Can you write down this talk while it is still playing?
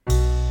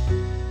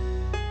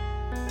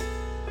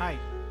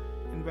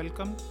and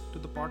welcome to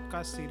the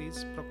podcast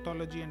series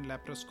Proctology and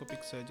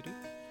Laparoscopic Surgery.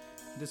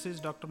 This is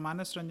Dr.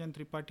 Manas Ranjan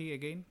Tripathi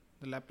again,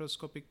 the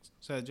laparoscopic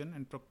surgeon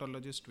and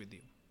proctologist with you.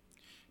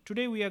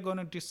 Today we are going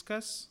to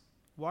discuss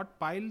what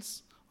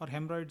piles or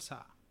hemorrhoids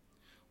are,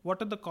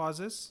 what are the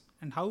causes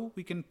and how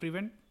we can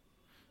prevent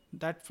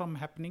that from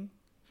happening,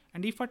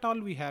 and if at all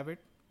we have it,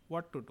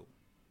 what to do.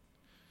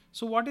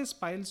 So what is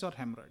piles or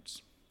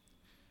hemorrhoids?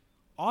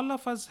 All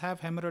of us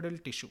have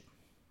hemorrhoidal tissue.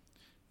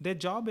 Their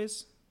job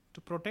is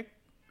to protect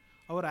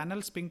our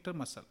anal sphincter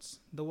muscles,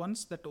 the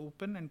ones that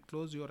open and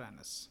close your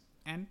anus,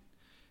 and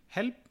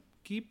help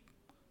keep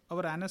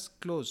our anus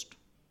closed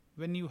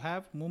when you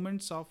have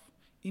moments of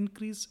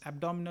increased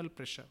abdominal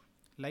pressure,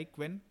 like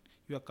when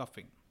you are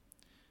coughing.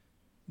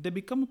 They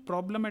become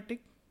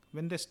problematic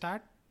when they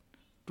start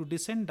to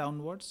descend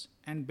downwards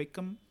and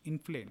become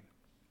inflamed.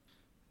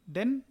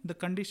 Then the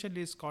condition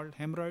is called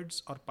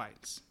hemorrhoids or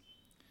piles.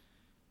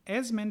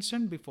 As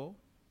mentioned before,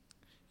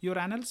 your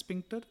anal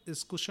sphincter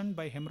is cushioned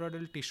by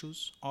hemorrhoidal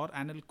tissues or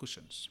anal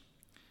cushions.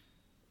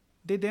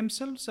 They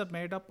themselves are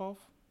made up of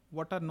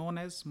what are known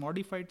as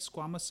modified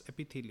squamous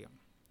epithelium.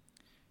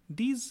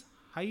 These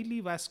highly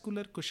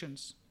vascular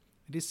cushions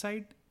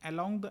reside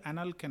along the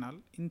anal canal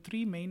in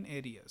three main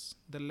areas: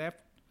 the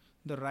left,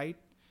 the right,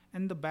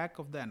 and the back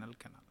of the anal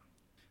canal.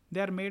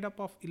 They are made up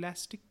of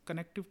elastic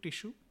connective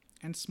tissue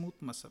and smooth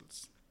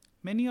muscles.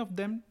 Many of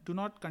them do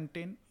not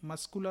contain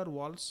muscular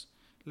walls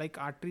like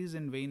arteries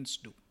and veins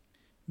do.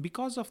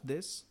 Because of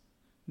this,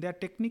 they are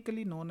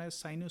technically known as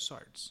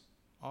sinusoids,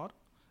 or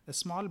a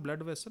small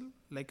blood vessel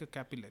like a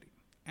capillary,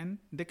 and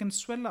they can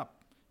swell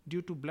up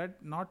due to blood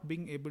not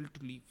being able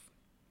to leave.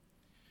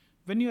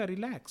 When you are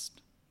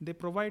relaxed, they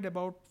provide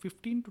about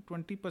 15 to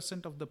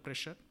 20% of the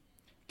pressure,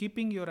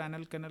 keeping your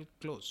anal canal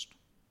closed.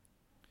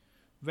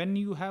 When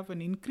you have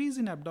an increase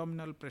in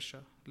abdominal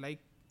pressure,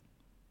 like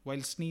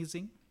while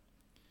sneezing,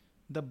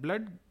 the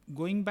blood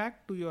going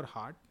back to your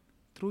heart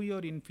through your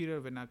inferior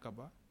vena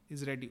cava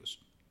is reduced.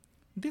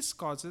 This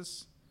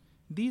causes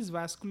these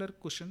vascular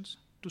cushions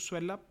to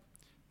swell up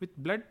with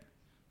blood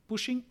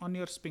pushing on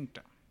your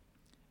sphincter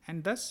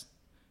and thus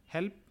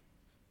help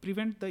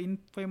prevent the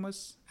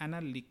infamous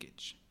anal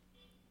leakage.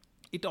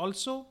 It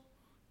also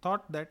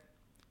thought that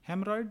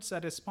hemorrhoids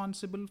are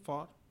responsible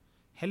for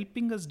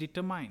helping us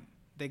determine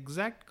the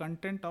exact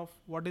content of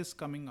what is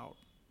coming out,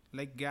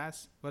 like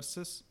gas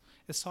versus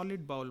a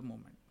solid bowel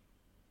movement.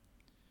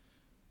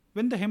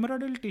 When the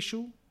hemorrhoidal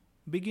tissue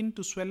begin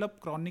to swell up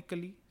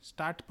chronically,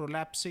 start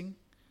prolapsing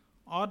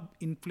or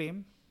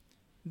inflame,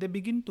 they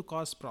begin to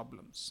cause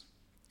problems.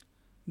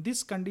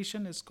 This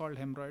condition is called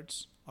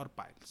hemorrhoids or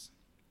piles.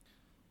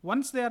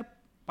 Once they are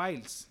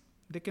piles,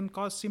 they can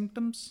cause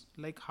symptoms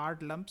like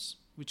hard lumps,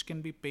 which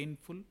can be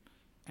painful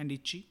and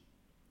itchy.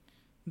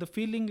 The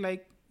feeling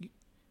like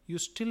you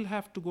still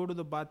have to go to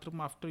the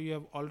bathroom after you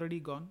have already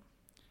gone,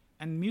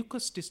 and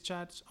mucus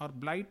discharge or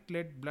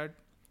blight-led blood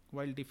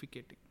while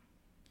defecating.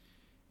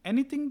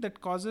 Anything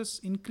that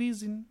causes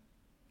increase in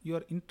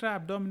your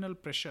intra-abdominal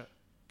pressure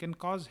can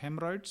cause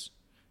hemorrhoids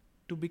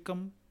to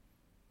become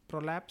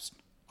prolapsed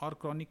or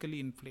chronically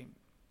inflamed.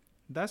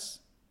 Thus,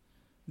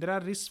 there are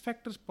risk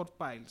factors for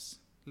piles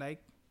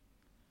like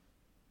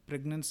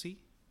pregnancy,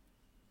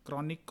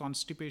 chronic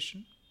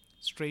constipation,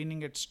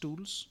 straining at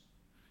stools,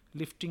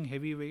 lifting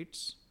heavy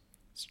weights,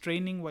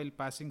 straining while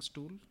passing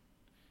stool,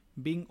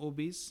 being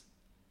obese,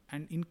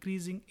 and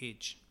increasing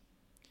age.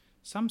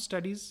 Some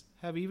studies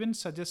have even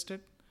suggested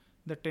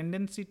the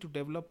tendency to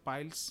develop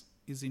piles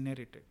is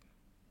inherited.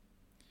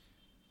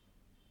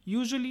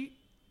 Usually,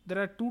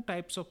 there are two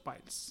types of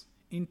piles,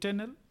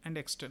 internal and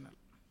external.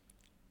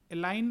 A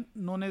line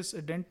known as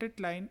a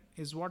dentate line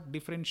is what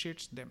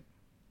differentiates them.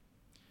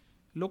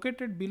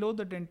 Located below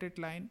the dentate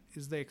line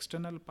is the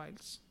external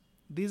piles.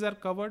 These are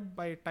covered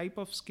by a type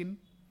of skin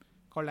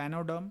called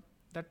anoderm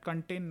that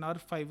contain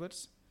nerve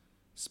fibers,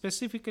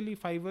 specifically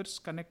fibers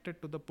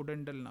connected to the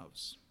pudendal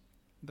nerves.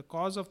 The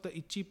cause of the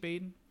itchy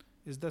pain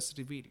is thus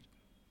revealed.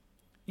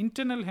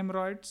 Internal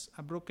hemorrhoids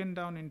are broken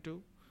down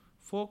into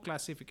four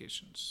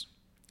classifications.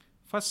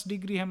 First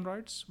degree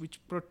hemorrhoids,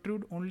 which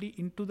protrude only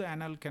into the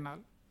anal canal.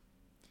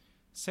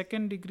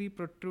 Second degree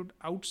protrude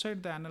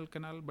outside the anal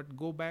canal but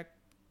go back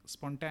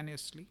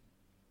spontaneously.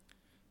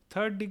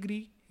 Third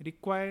degree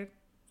require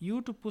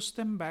you to push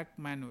them back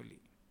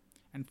manually.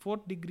 And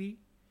fourth degree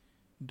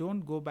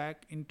don't go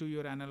back into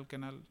your anal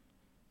canal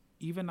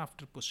even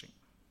after pushing.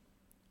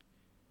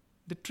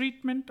 The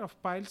treatment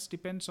of piles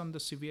depends on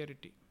the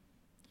severity.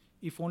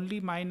 If only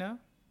minor,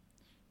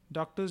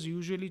 doctors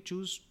usually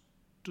choose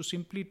to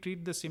simply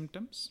treat the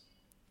symptoms,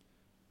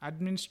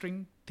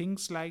 administering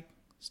things like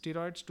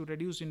steroids to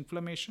reduce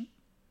inflammation,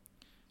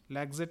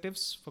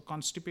 laxatives for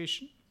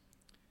constipation,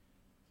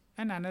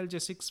 and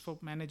analgesics for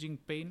managing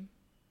pain,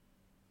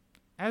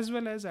 as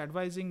well as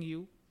advising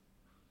you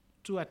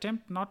to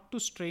attempt not to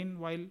strain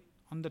while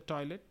on the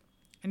toilet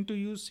and to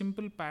use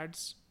simple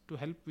pads to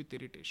help with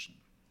irritation.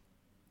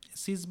 A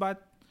seize bath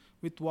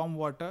with warm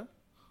water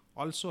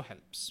also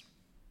helps.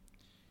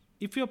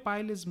 If your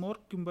pile is more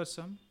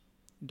cumbersome,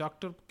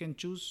 doctor can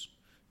choose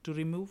to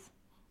remove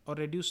or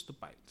reduce the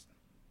piles.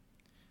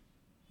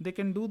 They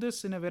can do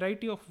this in a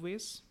variety of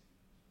ways,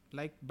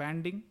 like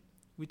banding,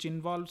 which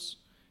involves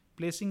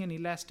placing an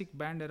elastic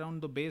band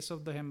around the base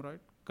of the hemorrhoid,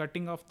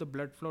 cutting off the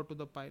blood flow to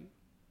the pile.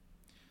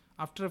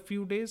 After a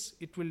few days,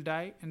 it will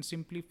die and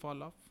simply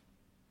fall off.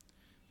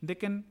 They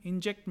can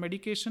inject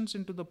medications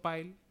into the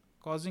pile,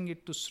 causing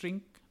it to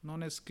shrink,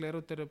 known as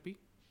sclerotherapy.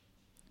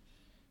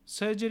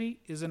 Surgery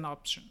is an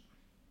option.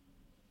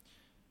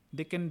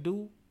 They can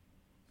do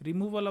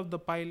removal of the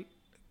pile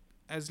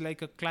as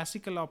like a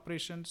classical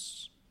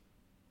operations,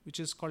 which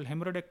is called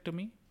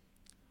hemorrhoidectomy,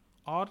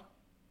 or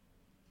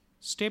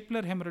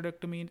stapler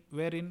hemorrhoidectomy,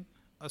 wherein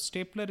a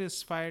stapler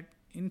is fired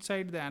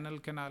inside the anal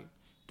canal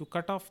to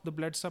cut off the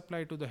blood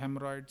supply to the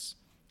hemorrhoids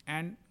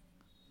and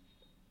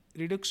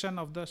reduction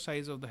of the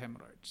size of the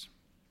hemorrhoids.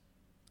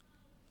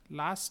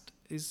 Last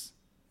is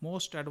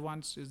most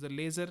advanced is the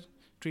laser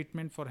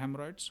treatment for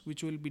hemorrhoids,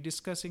 which we will be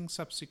discussing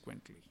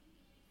subsequently.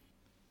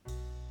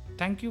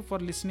 Thank you for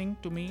listening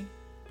to me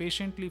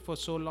patiently for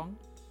so long.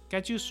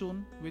 Catch you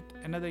soon with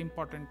another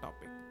important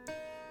topic.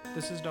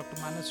 This is Dr.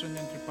 Manas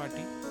Ranjan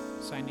Tripathi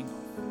signing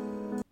off.